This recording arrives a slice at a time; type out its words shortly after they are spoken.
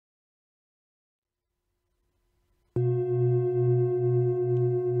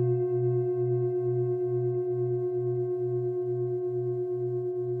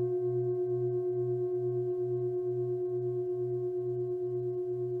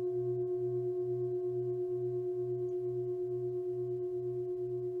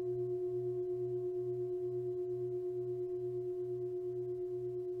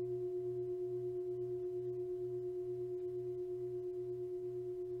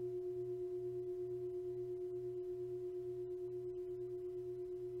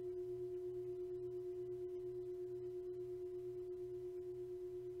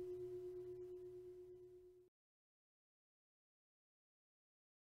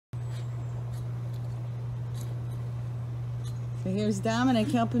So here's Dominic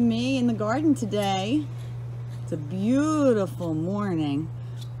helping me in the garden today. It's a beautiful morning.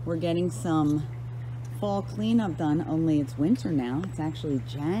 We're getting some fall cleanup done, only it's winter now. It's actually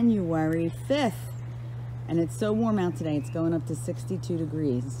January 5th. And it's so warm out today, it's going up to 62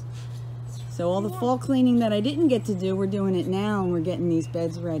 degrees. So all the fall cleaning that I didn't get to do, we're doing it now, and we're getting these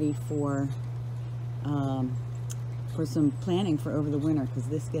beds ready for some planting for over the winter, because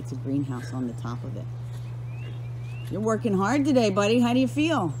this gets a greenhouse on the top of it. You're working hard today, buddy. How do you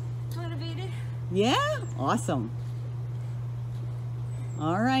feel? Motivated. Yeah? Awesome.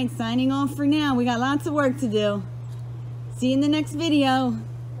 All right, signing off for now. We got lots of work to do. See you in the next video.